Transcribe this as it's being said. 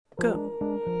go.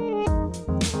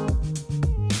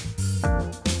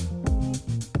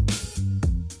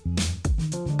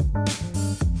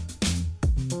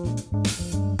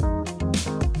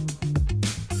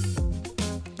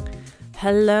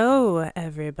 Hello,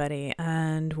 everybody,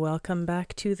 and welcome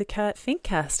back to the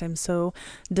Finckcast. I'm so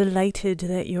delighted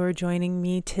that you're joining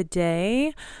me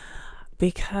today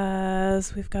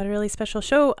because we've got a really special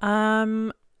show.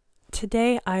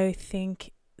 Today, I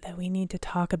think that we need to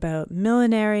talk about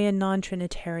millenarian,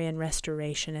 non-Trinitarian,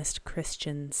 restorationist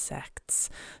Christian sects,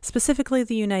 specifically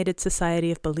the United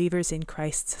Society of Believers in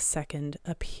Christ's Second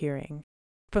Appearing.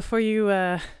 Before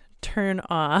you turn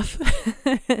off,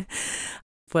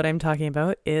 what I'm talking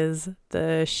about is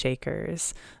the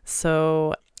Shakers.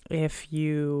 So if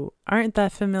you aren't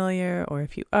that familiar, or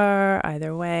if you are,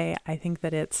 either way, I think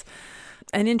that it's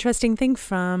an interesting thing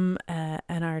from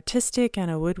an artistic and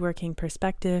a woodworking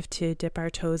perspective to dip our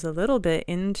toes a little bit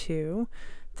into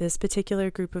this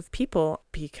particular group of people,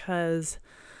 because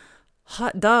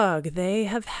hot dog, they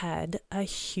have had a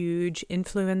huge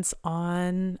influence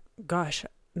on,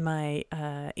 my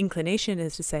inclination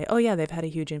is to say, oh yeah, they've had a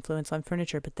huge influence on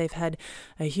furniture, but they've had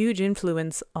a huge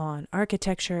influence on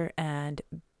architecture and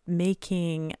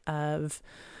making of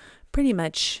pretty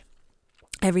much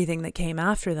everything that came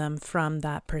after them from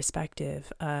that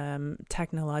perspective,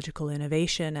 technological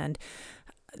innovation. And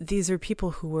these are people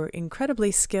who were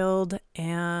incredibly skilled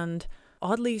and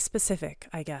oddly specific,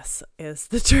 I guess, is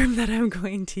the term that I'm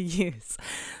going to use.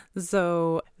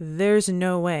 So there's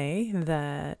no way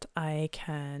that I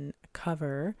can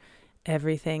cover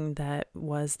everything that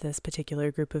was this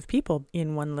particular group of people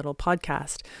in one little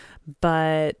podcast.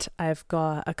 But I've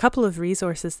got a couple of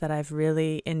resources that I've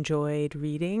really enjoyed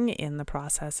reading in the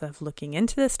process of looking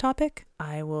into this topic.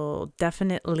 I will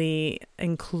definitely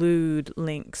include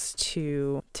links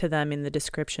to them in the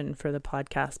description for the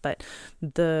podcast. But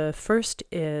the first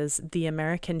is The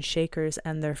American Shakers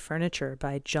and Their Furniture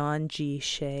by John G.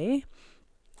 Shea,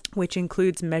 which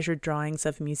includes measured drawings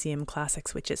of museum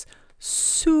classics, which is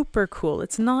super cool.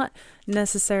 It's not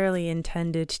necessarily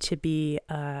intended to be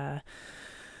a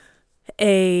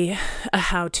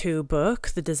how-to book.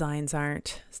 The designs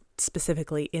aren't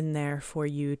specifically in there for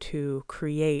you to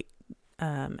create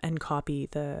and copy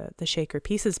the shaker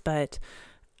pieces, but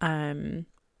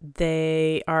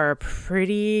they are a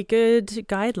pretty good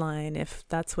guideline if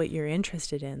that's what you're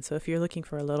interested in. So if you're looking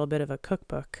for a little bit of a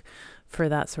cookbook for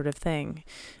that sort of thing.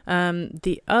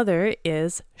 The other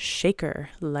is Shaker,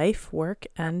 Life, Work,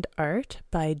 and Art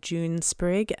by June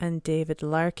Sprigg and David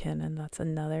Larkin. And that's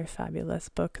another fabulous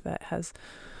book that has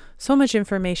so much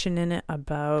information in it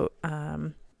about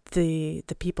the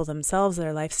people themselves,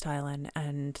 their lifestyle,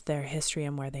 and their history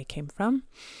and where they came from.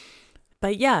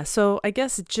 But yeah, so I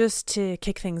guess just to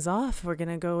kick things off, we're going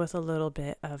to go with a little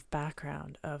bit of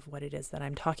background of what it is that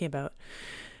I'm talking about.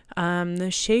 The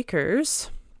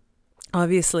Shakers,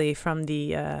 obviously from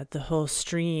the whole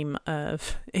stream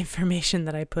of information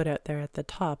that I put out there at the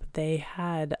top, they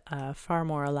had a far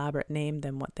more elaborate name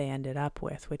than what they ended up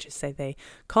with, which is say they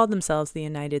called themselves the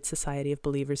United Society of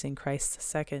Believers in Christ's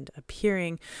Second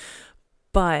Appearing.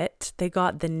 But they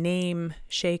got the name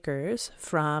Shakers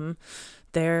from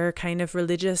their kind of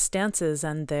religious stances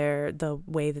and the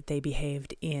way that they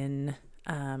behaved in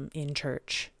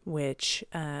church, which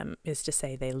is to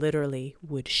say they literally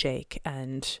would shake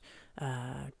and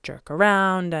jerk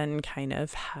around and kind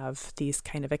of have these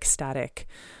kind of ecstatic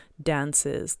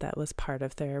dances that was part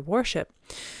of their worship.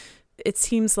 It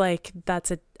seems like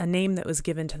that's a name that was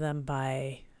given to them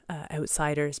by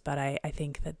outsiders, but I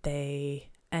think that they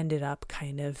ended up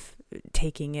kind of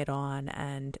taking it on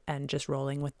and just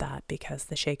rolling with that, because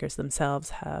the Shakers themselves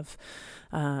have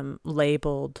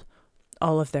labeled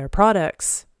all of their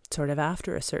products sort of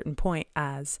after a certain point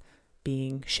as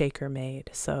being shaker made.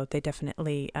 So they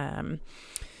definitely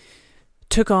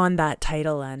took on that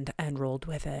title and rolled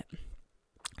with it.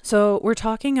 So we're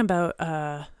talking about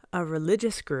a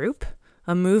religious group,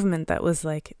 a movement that was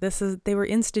like, they were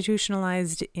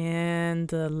institutionalized in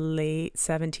the late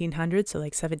 1700s, so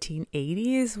like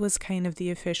 1780s was kind of the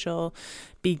official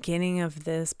beginning of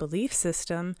this belief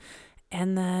system.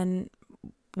 And then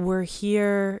we're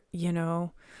here,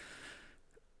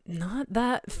 not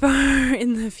that far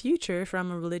in the future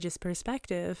from a religious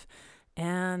perspective.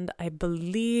 And I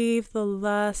believe the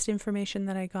last information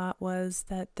that I got was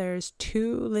that there's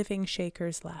 2 living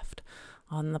Shakers left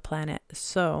on the planet.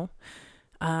 So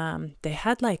they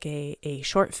had like a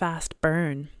short fast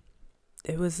burn.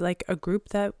 It was like a group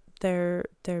that their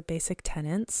basic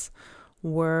tenets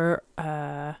were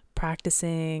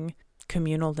practicing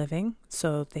communal living.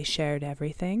 So they shared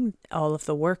everything. All of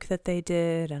the work that they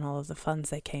did and all of the funds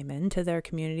that came into their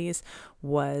communities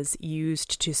was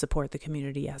used to support the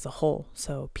community as a whole.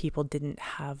 So people didn't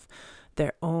have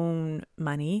their own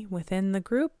money within the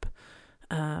group,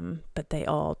 but they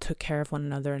all took care of one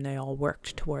another and they all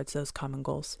worked towards those common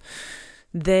goals.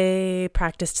 They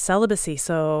practiced celibacy.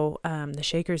 So the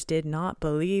Shakers did not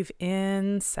believe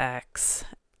in sex.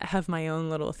 I have my own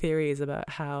little theories about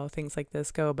how things like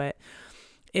this go, but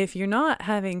if you're not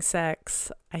having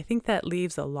sex, I think that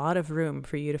leaves a lot of room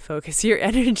for you to focus your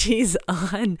energies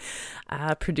on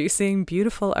producing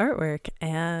beautiful artwork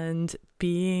and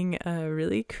being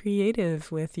really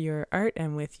creative with your art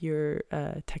and with your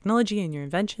technology and your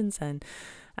inventions. And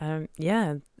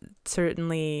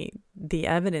certainly the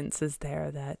evidence is there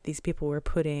that these people were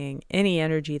putting any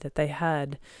energy that they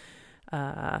had,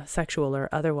 sexual or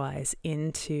otherwise,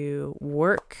 into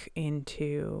work,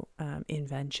 into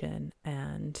invention,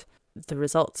 and the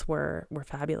results were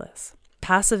fabulous.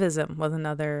 Pacifism was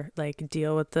another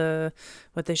deal with the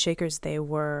Shakers. They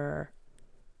were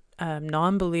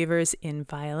non-believers in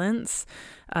violence,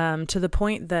 to the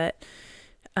point that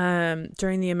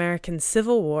during the American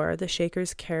Civil War, the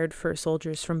Shakers cared for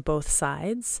soldiers from both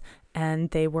sides, and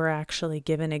they were actually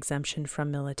given exemption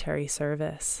from military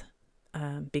service.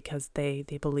 Because they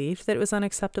believed that it was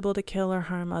unacceptable to kill or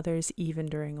harm others even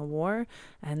during a war.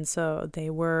 And so they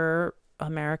were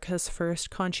America's first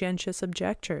conscientious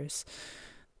objectors.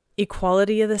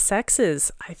 Equality of the sexes.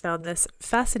 I found this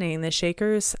fascinating. The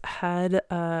Shakers had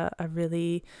a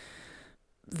really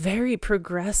very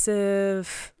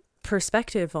progressive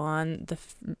perspective from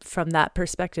that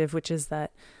perspective, which is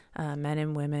that men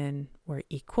and women were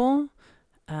equal.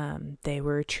 They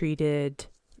were treated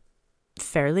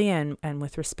fairly and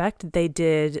with respect. They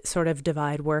did sort of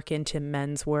divide work into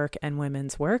men's work and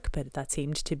women's work, but that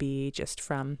seemed to be just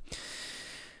from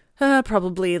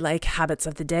probably habits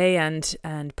of the day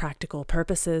and practical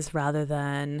purposes, rather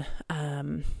than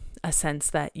a sense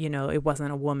that, it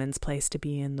wasn't a woman's place to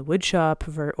be in the wood shop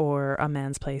or a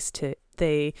man's place to.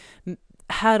 They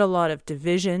had a lot of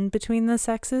division between the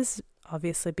sexes,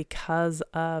 obviously because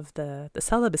of the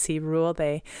celibacy rule.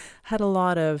 They had a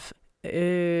lot of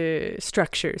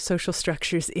social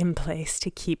structures in place to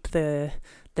keep the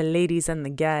ladies and the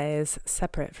guys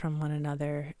separate from one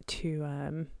another,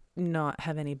 to not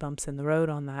have any bumps in the road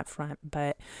on that front.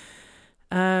 But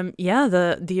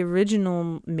the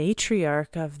original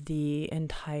matriarch of the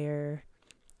entire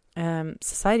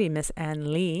society, Miss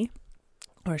Anne Lee,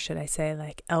 or should I say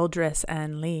Eldress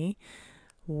Anne Lee,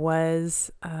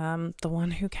 was the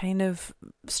one who kind of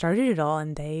started it all,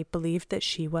 and they believed that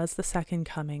she was the second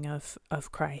coming of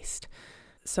Christ.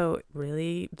 So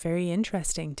really very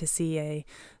interesting to see a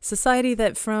society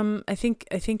that, from I think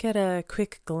at a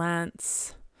quick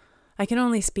glance, I can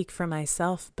only speak for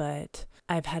myself, but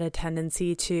I've had a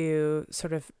tendency to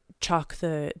sort of chalk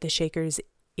the Shakers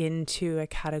into a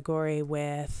category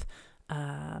with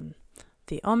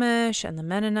the Amish and the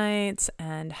Mennonites,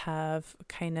 and have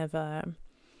kind of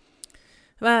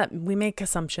we make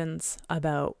assumptions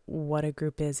about what a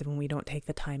group is when we don't take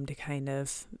the time to kind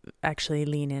of actually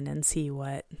lean in and see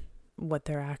what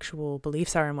their actual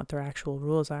beliefs are and what their actual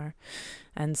rules are.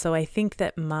 And so I think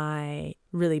that my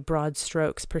really broad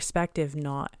strokes perspective,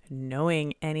 not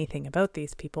knowing anything about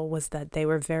these people, was that they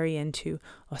were very into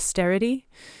austerity.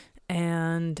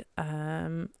 And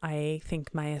I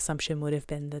think my assumption would have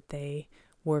been that they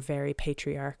were very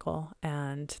patriarchal,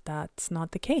 and that's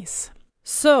not the case.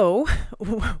 So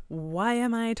why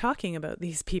am I talking about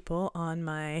these people on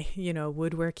my,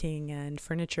 woodworking and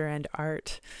furniture and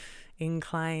art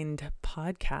inclined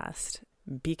podcast?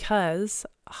 Because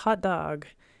hot dog,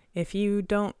 if you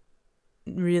don't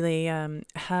really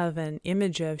have an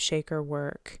image of Shaker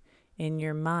work in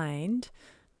your mind,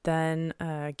 then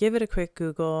give it a quick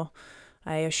Google.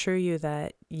 I assure you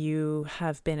that you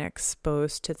have been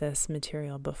exposed to this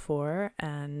material before,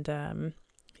 and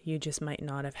you just might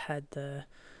not have had the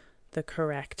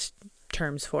correct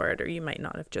terms for it, or you might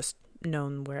not have just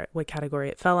known what category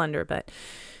it fell under. But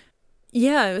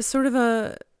yeah, it was sort of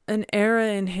an era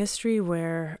in history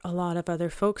where a lot of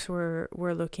other folks were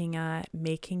looking at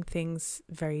making things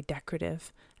very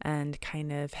decorative and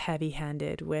kind of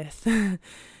heavy-handed with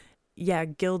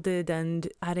gilded, and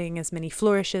adding as many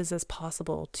flourishes as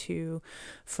possible to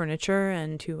furniture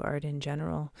and to art in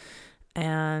general.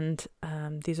 And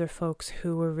these are folks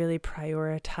who were really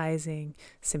prioritizing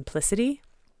simplicity,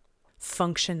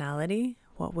 functionality.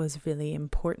 What was really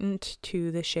important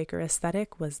to the Shaker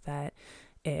aesthetic was that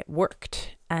it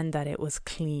worked and that it was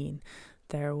clean.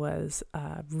 there was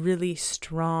a really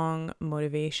strong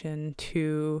motivation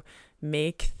to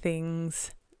make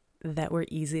things that were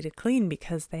easy to clean,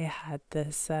 because they had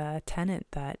this tenet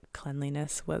that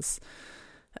cleanliness was,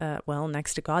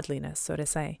 next to godliness, so to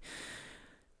say.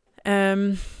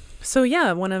 So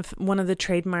yeah, one of the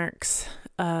trademarks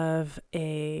of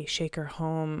a Shaker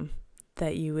home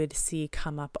that you would see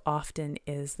come up often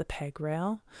is the peg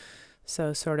rail.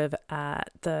 So sort of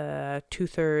at the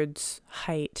 2/3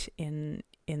 height in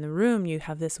the room, you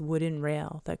have this wooden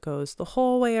rail that goes the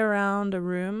whole way around a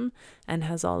room and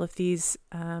has all of these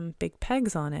big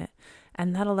pegs on it.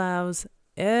 And that allows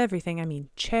everything,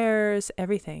 chairs,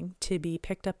 everything, to be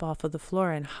picked up off of the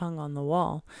floor and hung on the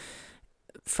wall.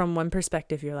 From one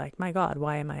perspective, you're like, my God,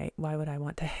 why would I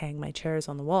want to hang my chairs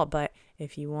on the wall? But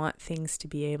if you want things to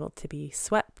be able to be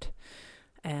swept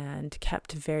and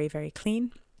kept very, very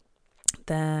clean,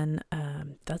 then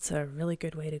that's a really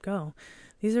good way to go.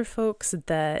 These are folks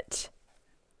that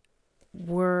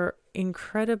were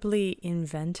incredibly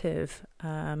inventive.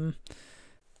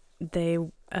 They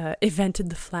invented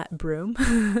the flat broom.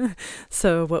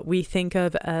 So what we think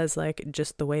of as like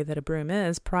just the way that a broom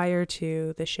is, prior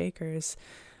to the Shakers,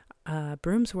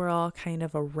 brooms were all kind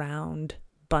of a round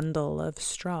bundle of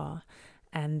straw,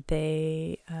 and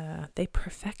they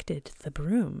perfected the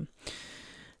broom.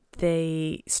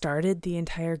 They started the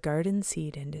entire garden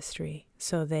seed industry.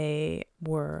 So they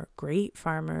were great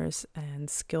farmers and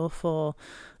skillful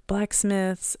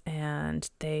blacksmiths, and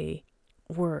they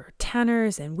were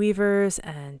tanners and weavers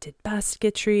and did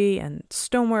basketry and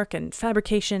stonework and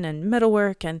fabrication and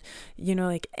metalwork and,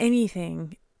 like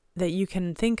anything that you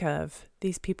can think of.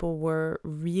 These people were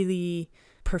really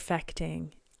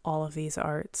perfecting all of these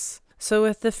arts. So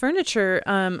with the furniture,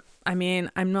 I'm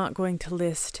not going to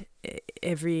list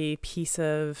every piece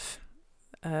of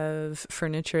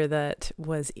furniture that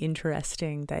was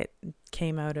interesting that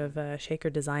came out of Shaker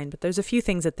design, but there's a few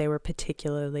things that they were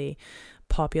particularly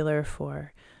popular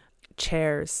for.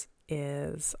 Chairs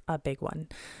is a big one.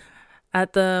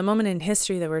 At the moment in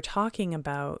history that we're talking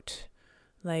about,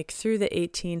 like through the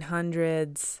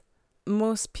 1800s,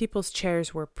 most people's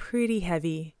chairs were pretty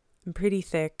heavy and pretty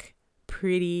thick,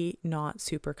 pretty not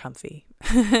super comfy,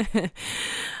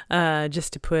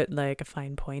 just to put like a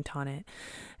fine point on it.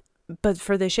 But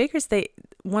for the Shakers,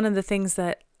 one of the things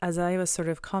that, as I was sort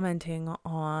of commenting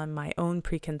on my own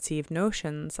preconceived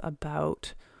notions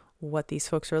about what these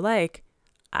folks were like,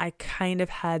 I kind of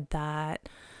had that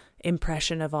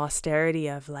impression of austerity,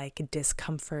 of like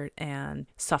discomfort and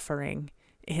suffering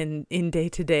in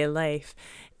day-to-day life.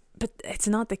 But it's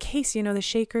not the case. The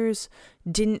Shakers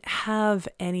didn't have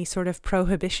any sort of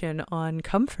prohibition on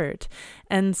comfort.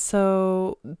 And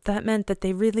so that meant that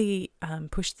they really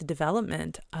pushed the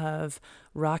development of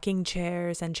rocking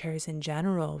chairs and chairs in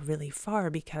general really far,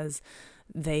 because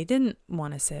they didn't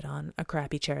want to sit on a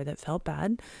crappy chair that felt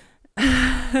bad.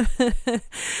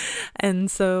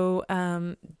 And so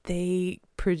they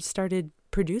started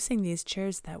producing these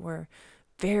chairs that were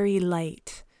very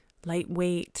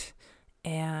lightweight,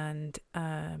 and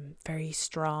very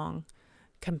strong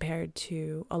compared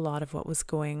to a lot of what was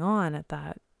going on at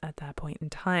that point in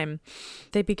time.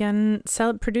 They began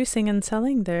producing and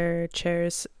selling their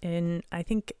chairs in, I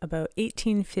think, about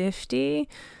 1850.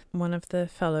 One of the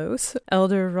fellows,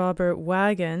 Elder Robert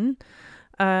Wagon,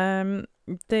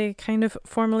 they kind of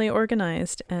formally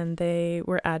organized, and they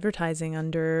were advertising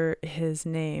under his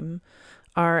name,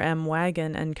 R.M.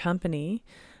 Wagon and Company,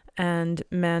 and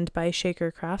manned by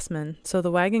Shaker craftsmen. So the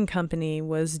Wagon Company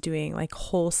was doing like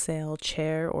wholesale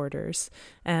chair orders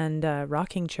and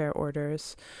rocking chair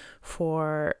orders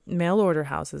for mail order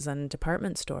houses and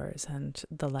department stores and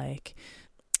the like.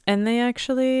 And they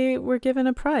actually were given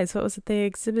a prize. What was it? They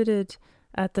exhibited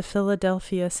at the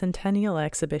Philadelphia Centennial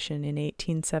Exhibition in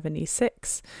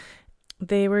 1876.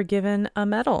 They were given a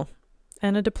medal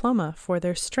and a diploma for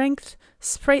their strength,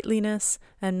 sprightliness,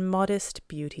 and modest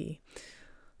beauty.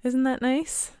 Isn't that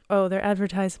nice? Oh, their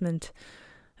advertisement,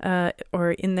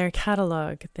 or in their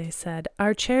catalog, they said,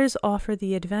 "Our chairs offer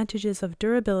the advantages of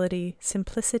durability,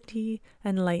 simplicity,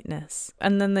 and lightness."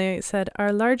 And then they said,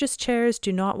 "Our largest chairs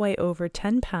do not weigh over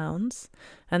 10 pounds,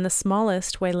 and the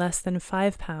smallest weigh less than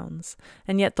 5 pounds,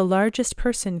 and yet the largest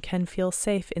person can feel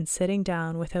safe in sitting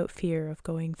down without fear of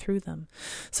going through them."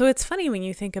 So it's funny when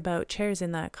you think about chairs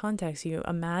in that context. You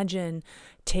imagine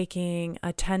taking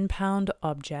a 10-pound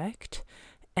object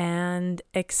and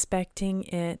expecting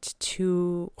it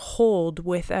to hold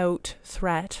without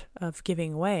threat of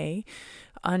giving way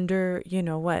under,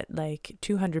 like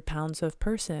 200 pounds of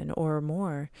person or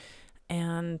more.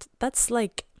 And that's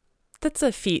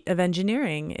a feat of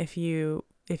engineering if you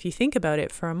if you think about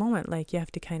it for a moment, like you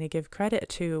have to kind of give credit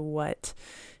to what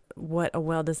a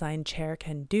well-designed chair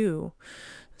can do.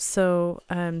 So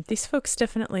these folks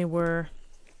definitely were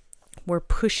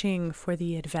pushing for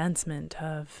the advancement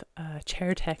of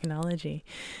chair technology.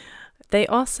 They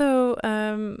also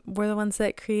were the ones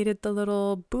that created the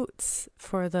little boots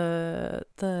for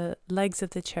the legs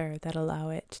of the chair that allow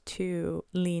it to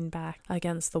lean back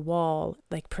against the wall,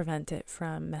 like prevent it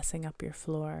from messing up your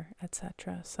floor,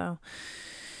 etc. So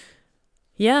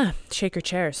yeah, shaker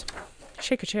chairs,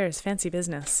 fancy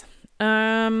business.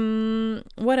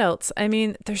 What else? I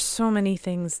mean, there's so many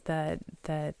things that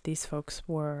these folks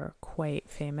were quite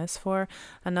famous for.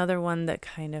 Another one that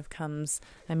kind of comes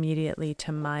immediately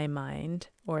to my mind,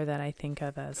 or that I think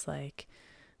of as like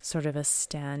sort of a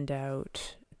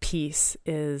standout piece,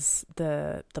 is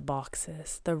the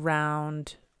boxes, the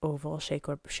round oval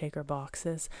shaker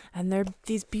boxes. And they're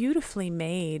these beautifully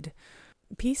made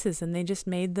pieces, and they just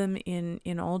made them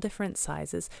in all different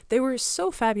sizes. They were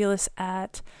so fabulous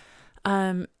at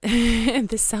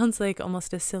this sounds like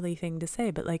almost a silly thing to say,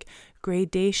 but like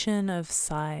gradation of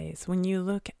size. When you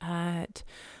look at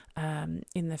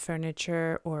in the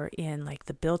furniture, or in like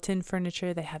the built-in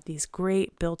furniture, they have these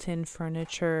great built-in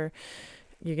furniture.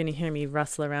 You're going to hear me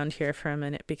rustle around here for a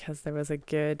minute because there was a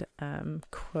good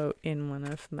quote in one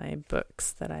of my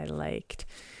books that I liked.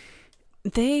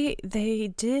 They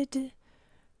did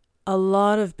a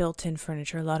lot of built-in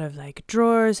furniture, a lot of like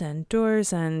drawers and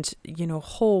doors and,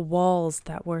 whole walls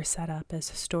that were set up as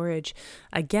storage.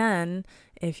 Again,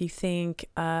 if you think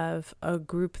of a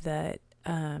group that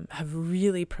have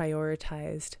really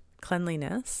prioritized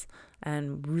cleanliness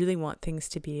and really want things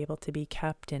to be able to be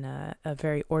kept in a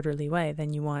very orderly way,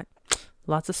 then you want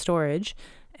lots of storage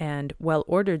and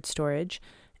well-ordered storage.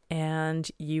 And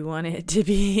you want it to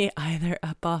be either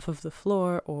up off of the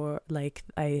floor, or like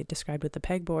I described with the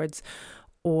pegboards,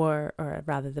 or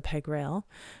rather the peg rail,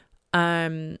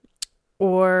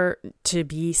 or to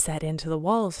be set into the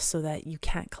walls so that you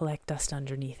can't collect dust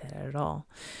underneath it at all.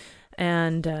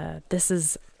 And this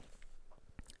is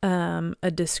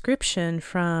a description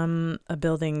from a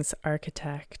building's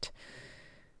architect.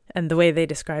 And the way they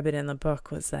describe it in the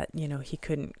book was that, he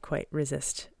couldn't quite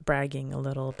resist bragging a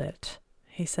little bit.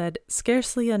 He said,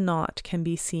 "Scarcely a knot can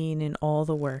be seen in all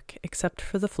the work, except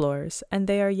for the floors, and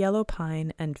they are yellow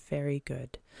pine and very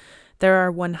good. There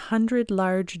are 100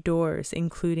 large doors,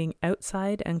 including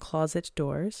outside and closet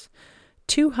doors,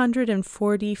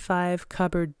 245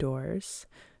 cupboard doors,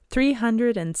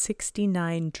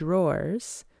 369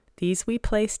 drawers. These we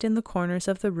placed in the corners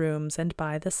of the rooms and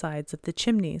by the sides of the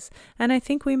chimneys, and I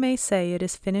think we may say it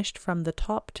is finished from the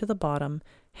top to the bottom,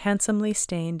 handsomely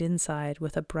stained inside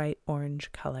with a bright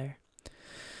orange color."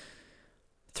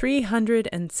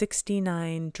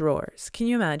 369 drawers. Can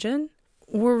you imagine?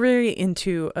 We're really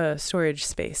into a storage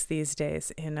space these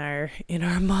days in our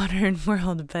modern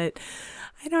world, but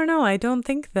I don't know. I don't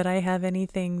think that I have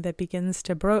anything that begins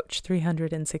to broach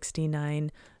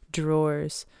 369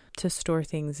 drawers to store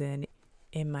things in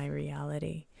my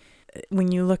reality.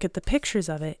 When you look at the pictures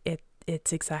of it,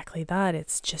 it's exactly that.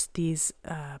 It's just these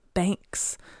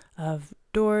banks of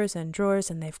doors and drawers,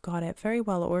 and they've got it very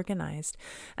well organized.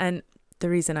 And the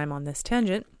reason I'm on this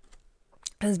tangent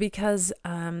is because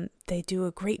they do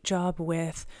a great job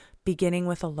with beginning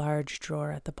with a large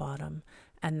drawer at the bottom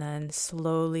and then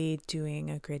slowly doing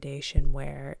a gradation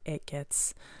where it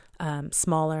gets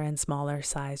smaller and smaller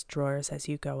sized drawers as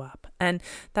you go up. And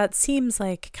that seems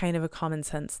like kind of a common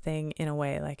sense thing in a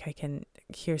way. Like I can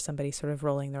hear somebody sort of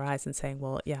rolling their eyes and saying,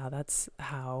 well, yeah, that's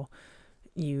how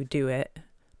you do it.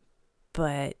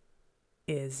 But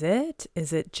is it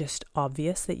just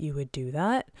obvious that you would do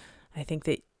that? I think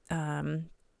that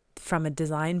from a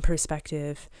design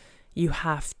perspective, you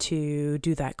have to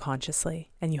do that consciously,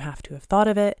 and you have to have thought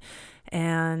of it.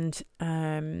 And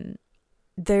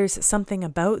there's something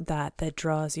about that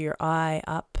draws your eye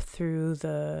up through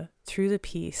the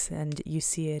piece, and you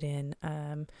see it in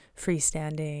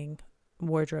freestanding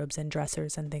wardrobes and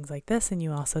dressers and things like this, and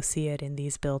you also see it in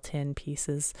these built-in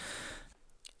pieces.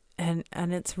 And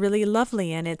it's really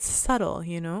lovely, and it's subtle,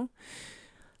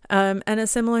 And a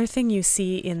similar thing you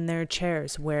see in their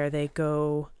chairs, where they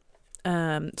go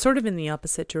sort of in the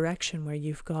opposite direction, where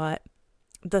you've got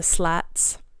the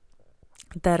slats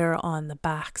that are on the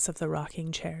backs of the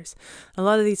rocking chairs. A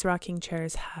lot of these rocking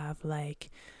chairs have like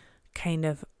kind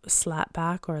of slat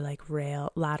back, or like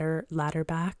ladder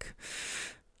back.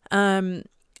 And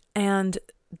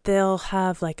they'll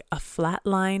have like a flat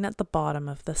line at the bottom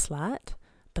of the slat,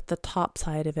 but the top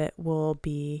side of it will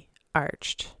be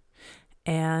arched.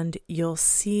 And you'll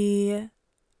see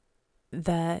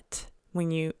that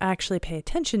when you actually pay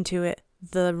attention to it,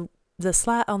 the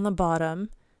slat on the bottom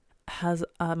has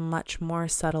a much more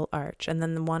subtle arch, and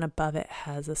then the one above it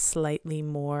has a slightly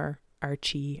more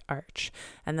archy arch,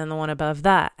 and then the one above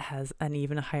that has an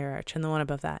even higher arch, and the one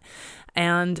above that.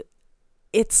 And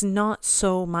it's not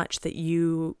so much that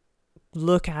you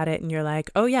look at it and you're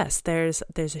like, oh yes, there's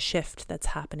a shift that's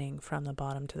happening from the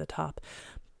bottom to the top,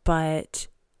 but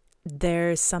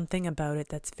there's something about it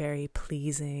that's very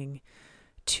pleasing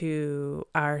to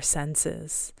our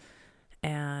senses,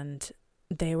 and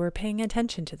they were paying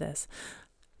attention to this.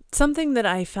 Something that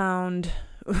I found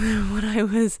when I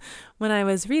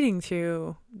was reading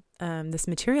through this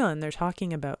material, and they're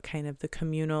talking about kind of the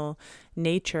communal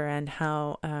nature and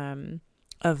how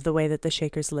of the way that the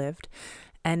Shakers lived,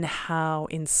 and how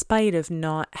in spite of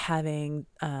not having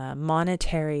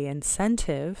monetary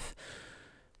incentive,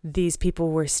 these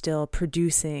people were still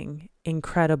producing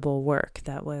incredible work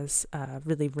that was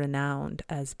really renowned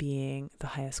as being the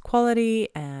highest quality,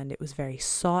 and it was very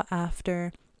sought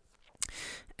after.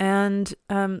 And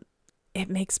it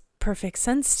makes perfect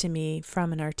sense to me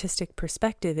from an artistic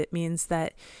perspective. It means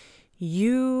that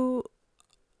you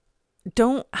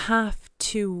don't have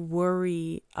to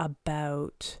worry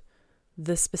about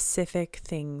the specific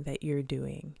thing that you're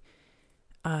doing.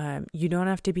 You don't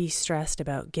have to be stressed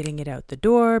about getting it out the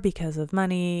door because of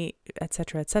money,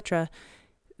 etc., etc.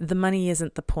 The money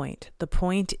isn't the point. The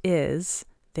point is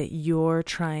that you're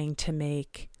trying to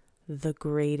make the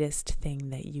greatest thing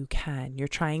that you can. You're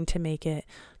trying to make it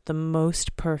the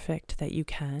most perfect that you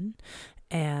can.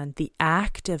 And the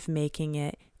act of making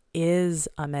it is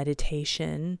a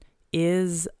meditation,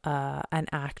 is an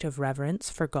act of reverence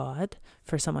for God,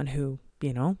 for someone who,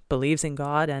 believes in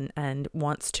God and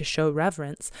wants to show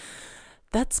reverence.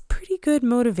 That's pretty good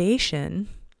motivation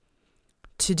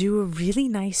to do a really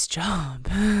nice job.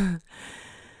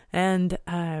 And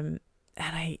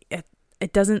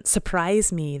it doesn't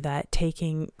surprise me that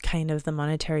taking kind of the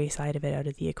monetary side of it out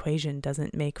of the equation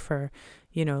doesn't make for,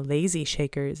 lazy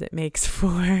Shakers. It makes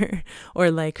for, or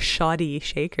like shoddy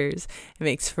Shakers. It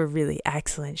makes for really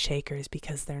excellent Shakers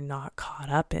because they're not caught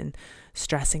up in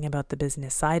stressing about the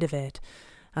business side of it.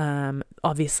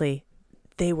 Obviously,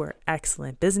 they were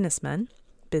excellent business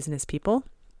people.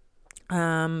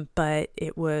 But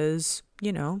it was,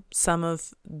 some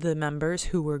of the members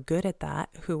who were good at that,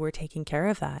 who were taking care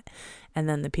of that. And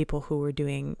then the people who were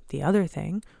doing the other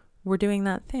thing were doing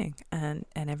that thing. And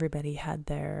everybody had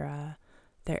their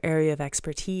area of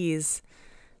expertise,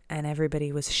 and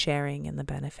everybody was sharing in the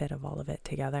benefit of all of it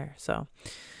together. So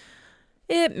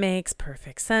it makes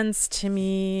perfect sense to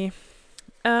me.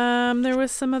 There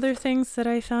was some other things that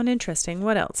I found interesting.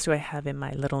 What else do I have in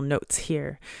my little notes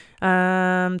here?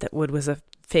 That wood was a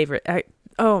favorite.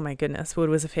 Oh my goodness, wood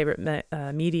was a favorite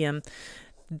medium.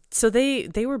 So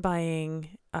they were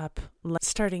buying up,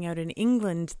 starting out in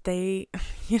England. They,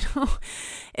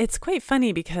 it's quite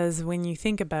funny because when you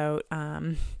think about,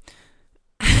 I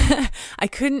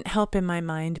couldn't help in my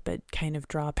mind but kind of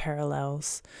draw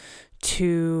parallels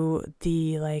to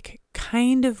the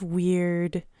kind of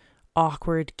weird,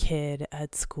 awkward kid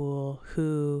at school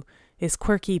who is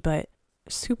quirky but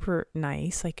super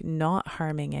nice, not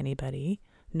harming anybody,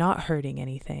 not hurting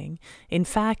anything, in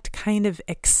fact kind of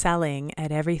excelling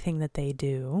at everything that they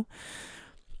do,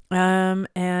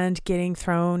 and getting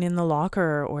thrown in the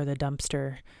locker or the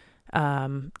dumpster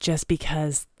just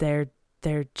because they're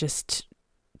just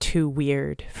too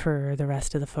weird for the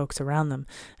rest of the folks around them.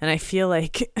 And I feel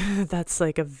like that's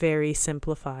a very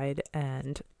simplified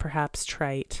and perhaps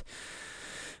trite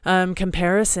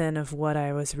comparison of what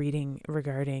I was reading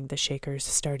regarding the Shakers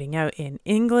starting out in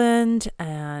England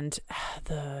and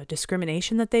the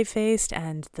discrimination that they faced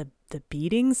and the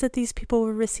beatings that these people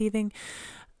were receiving.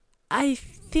 I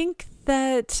think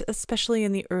that especially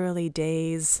in the early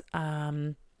days,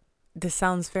 this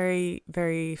sounds very,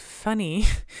 very funny,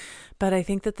 but I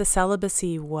think that the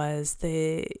celibacy was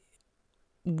the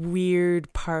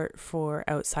weird part for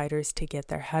outsiders to get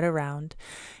their head around.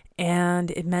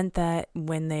 And it meant that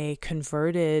when they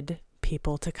converted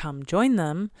people to come join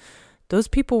them, those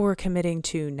people were committing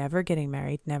to never getting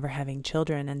married, never having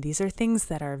children. And these are things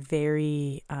that are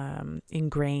very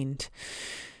ingrained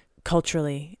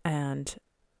culturally. And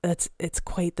it's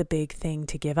quite the big thing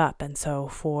to give up. And so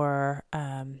for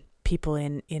people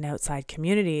in outside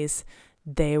communities,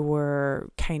 they were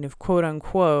kind of quote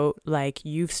unquote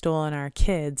you've stolen our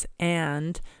kids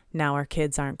and now our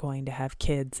kids aren't going to have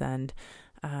kids. And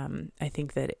I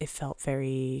think that it felt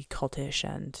very cultish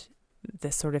and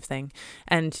this sort of thing.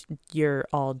 And you're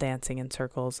all dancing in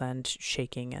circles and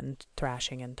shaking and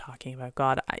thrashing and talking about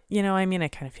God. I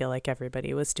kind of feel like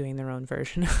everybody was doing their own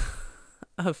version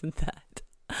of that.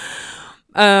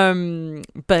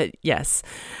 But yes.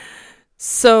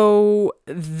 So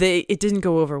it didn't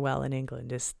go over well in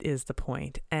England is the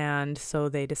point. And so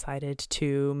they decided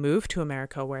to move to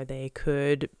America where they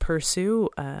could pursue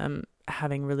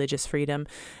having religious freedom.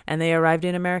 And they arrived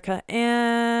in America,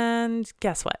 and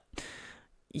guess what?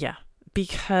 Yeah,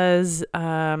 because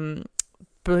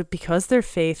their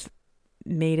faith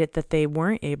made it that they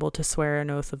weren't able to swear an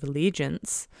oath of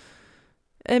allegiance,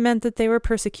 it meant that they were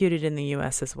persecuted in the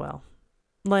US as well.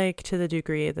 Like, to the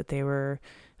degree that they were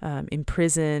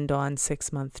imprisoned on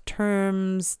 6-month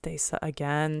terms. They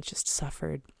again just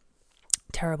suffered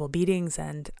terrible beatings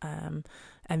and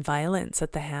violence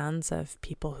at the hands of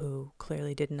people who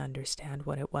clearly didn't understand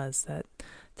what it was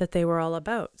that they were all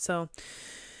about. So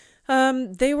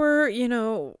they were,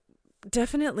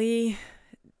 definitely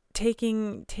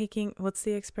taking what's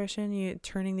the expression? You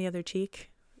turning the other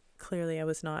cheek. Clearly, I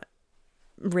was not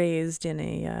raised in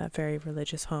a very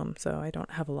religious home, so I don't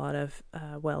have a lot of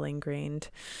well-ingrained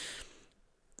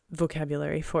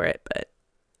vocabulary for it. But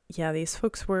yeah, these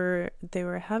folks were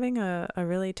having a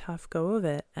really tough go of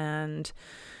it. And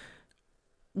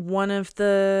one of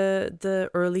the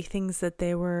early things that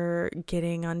they were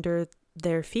getting under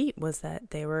their feet was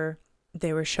that they were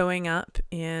showing up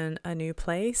in a new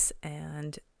place,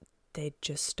 and they'd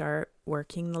just start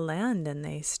working the land, and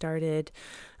they started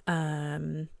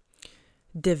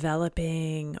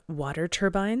developing water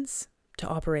turbines to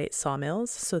operate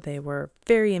sawmills. So they were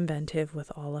very inventive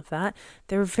with all of that.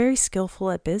 They were very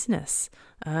skillful at business.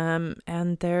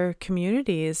 And their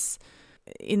communities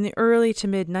in the early to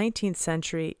mid 19th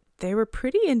century, they were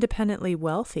pretty independently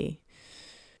wealthy.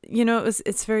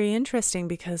 It's very interesting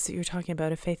because you're talking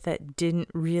about a faith that didn't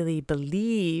really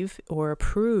believe or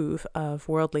approve of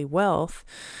worldly wealth.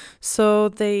 So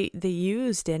they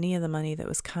used any of the money that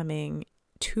was coming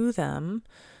to them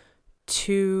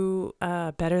to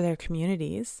better their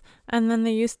communities, and then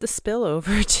they used the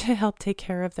spillover to help take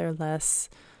care of their less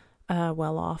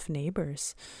well-off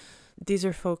neighbors. These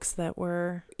are folks that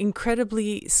were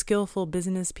incredibly skillful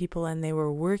business people, and they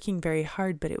were working very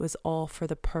hard, but it was all for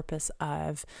the purpose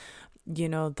of,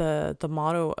 the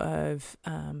motto of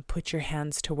put your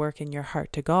hands to work and your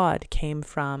heart to God came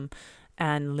from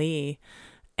Anne Lee.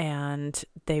 And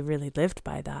they really lived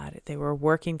by that. They were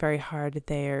working very hard.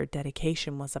 Their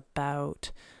dedication was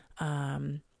about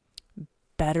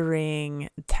bettering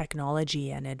technology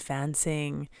and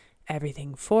advancing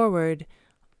everything forward,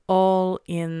 all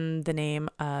in the name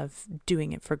of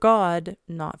doing it for God,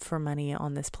 not for money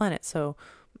on this planet. So,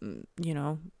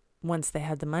 once they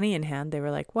had the money in hand, they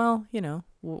were like, well,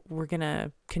 we're going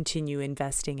to continue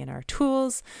investing in our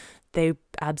tools. They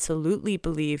absolutely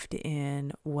believed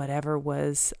in whatever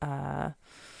was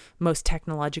most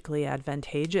technologically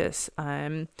advantageous.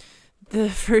 I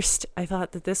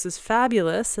thought that this was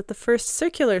fabulous, that the first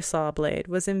circular saw blade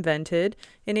was invented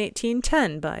in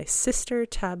 1810 by Sister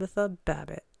Tabitha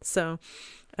Babbitt. So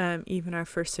even our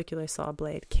first circular saw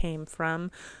blade came from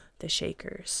the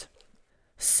Shakers.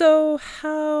 So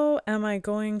how am I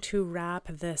going to wrap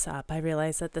this up? I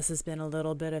realize that this has been a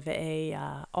little bit of a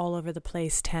all over the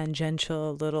place,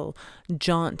 tangential little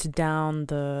jaunt down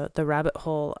the rabbit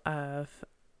hole of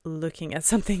looking at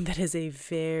something that is a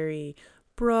very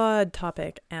broad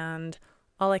topic. And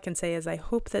all I can say is I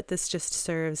hope that this just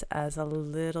serves as a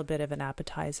little bit of an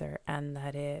appetizer, and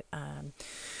that it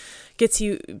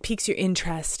piques your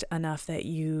interest enough that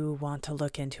you want to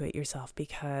look into it yourself,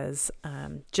 because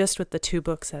just with the 2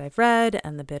 books that I've read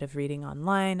and the bit of reading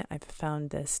online, I've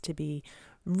found this to be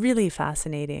really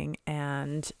fascinating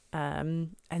and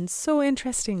so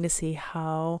interesting to see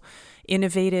how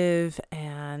innovative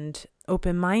and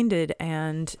open-minded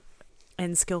and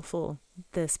skillful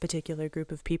this particular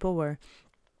group of people were.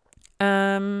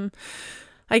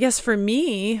 I guess for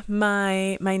me,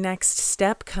 my next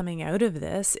step coming out of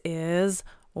this is,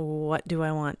 what do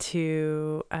I want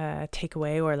to take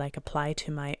away or apply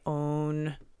to my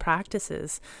own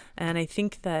practices? And I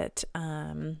think that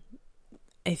I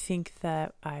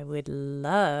would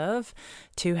love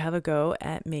to have a go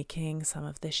at making some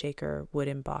of the shaker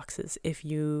wooden boxes. If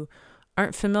you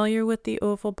aren't familiar with the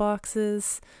oval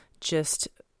boxes, just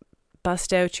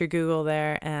bust out your Google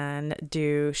there and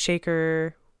do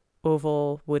shaker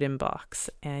oval wooden box,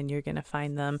 and you're going to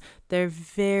find them. They're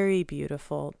very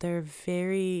beautiful. They're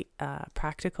very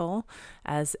practical,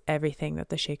 as everything that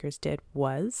the Shakers did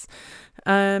was.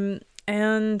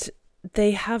 And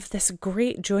they have this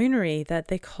great joinery that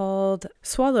they called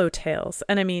swallowtails.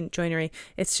 And I mean, joinery,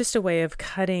 it's just a way of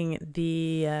cutting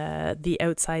the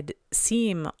outside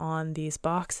seam on these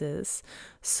boxes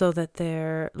so that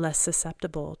they're less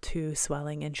susceptible to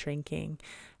swelling and shrinking.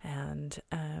 And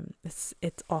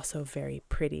it's also very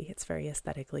pretty. It's very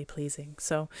aesthetically pleasing.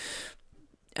 So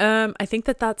I think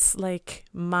that's like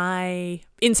my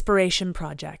inspiration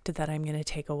project that I'm going to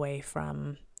take away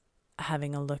from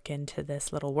having a look into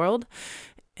this little world.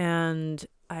 And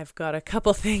I've got a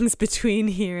couple things between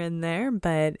here and there,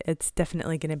 but it's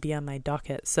definitely going to be on my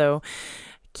docket. So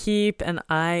keep an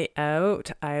eye out.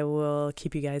 I will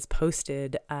keep you guys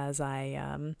posted as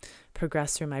I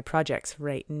progress through my projects.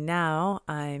 Right now,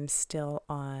 I'm still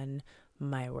on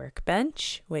my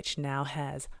workbench, which now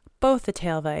has both a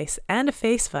tail vise and a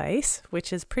face vise,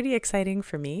 which is pretty exciting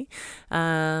for me.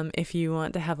 If you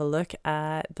want to have a look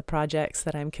at the projects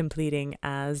that I'm completing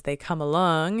as they come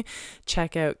along,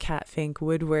 check out Kat Finck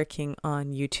Woodworking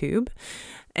on YouTube.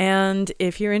 And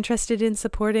if you're interested in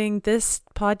supporting this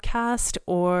podcast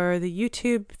or the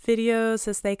YouTube videos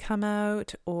as they come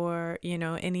out, or, you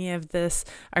know, any of this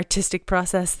artistic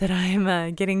process that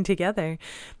I'm getting together,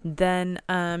 then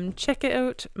check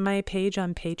out my page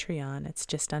on Patreon. It's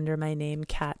just under my name,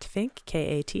 Kat Finck,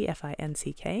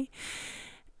 Katfinck.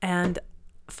 And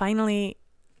finally,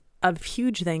 a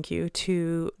huge thank you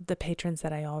to the patrons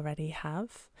that I already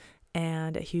have.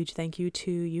 And a huge thank you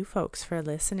to you folks for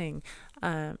listening.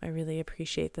 I really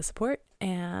appreciate the support,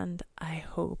 and I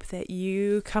hope that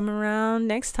you come around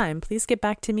next time. Please get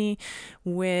back to me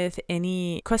with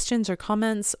any questions or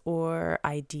comments or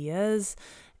ideas,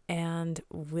 and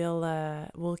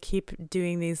we'll keep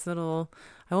doing these little,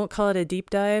 I won't call it a deep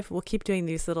dive, we'll keep doing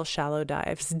these little shallow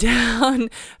dives down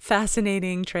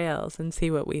fascinating trails and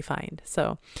see what we find.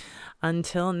 So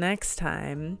until next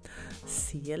time,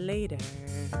 see you later.